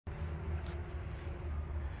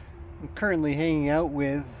I'm currently hanging out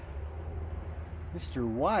with Mr.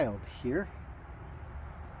 Wilde here,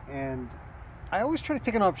 and I always try to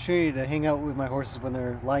take an opportunity to hang out with my horses when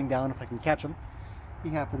they're lying down if I can catch them. He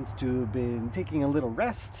happens to have been taking a little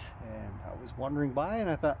rest, and I was wandering by and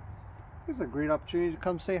I thought, here's a great opportunity to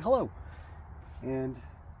come say hello and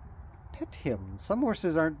pet him. Some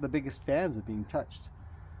horses aren't the biggest fans of being touched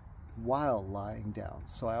while lying down,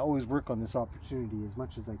 so I always work on this opportunity as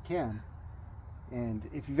much as I can. And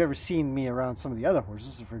if you've ever seen me around some of the other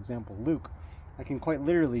horses, for example Luke, I can quite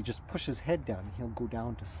literally just push his head down and he'll go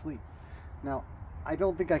down to sleep. Now, I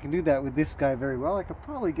don't think I can do that with this guy very well. I could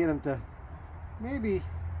probably get him to maybe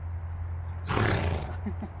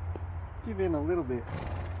give in a little bit.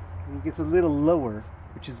 And he gets a little lower,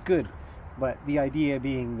 which is good. But the idea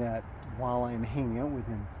being that while I'm hanging out with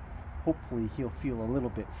him, hopefully he'll feel a little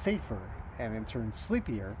bit safer and in turn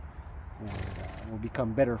sleepier, and we'll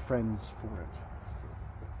become better friends for it.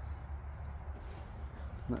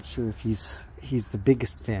 Not sure if he's the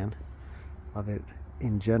biggest fan of it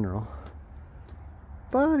in general,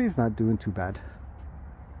 but he's not doing too bad.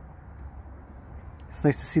 It's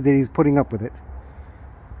nice to see that he's putting up with it.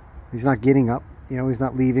 He's not getting up, you know, he's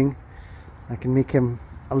not leaving. I can make him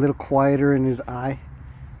a little quieter in his eye.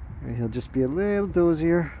 He'll just be a little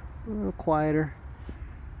dozier, a little quieter.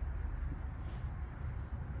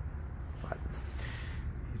 But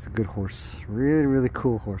he's a good horse, really, really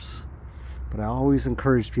cool horse. But I always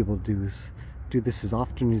encourage people to do this as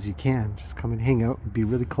often as you can. Just come and hang out and be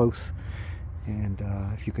really close. And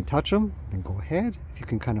if you can touch them, then go ahead. If you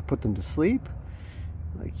can kind of put them to sleep,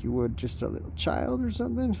 like you would just a little child or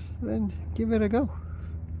something, then give it a go.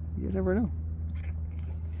 You never know.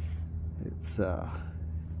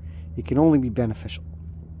 It can only be beneficial.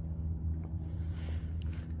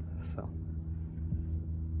 So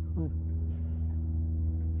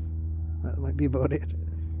that might be about it.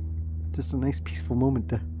 Just a nice peaceful moment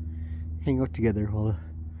to hang out together while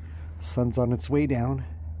the sun's on its way down.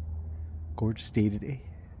 Gorgeous day today.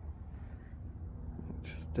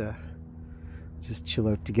 Just chill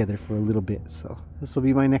out together for a little bit. So this will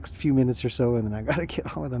be my next few minutes or so, and then I gotta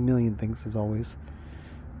get on with a million things as always.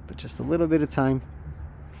 But just a little bit of time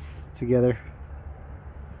together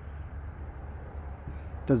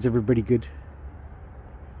does everybody good,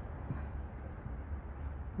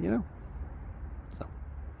 you know. So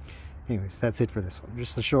anyways, that's it for this one.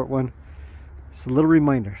 Just a short one. Just a little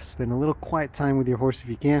reminder, spend a little quiet time with your horse if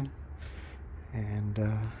you can, and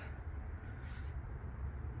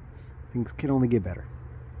things can only get better.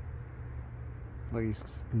 Look, his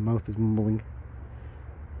mouth is mumbling.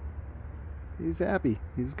 He's happy.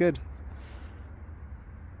 He's good.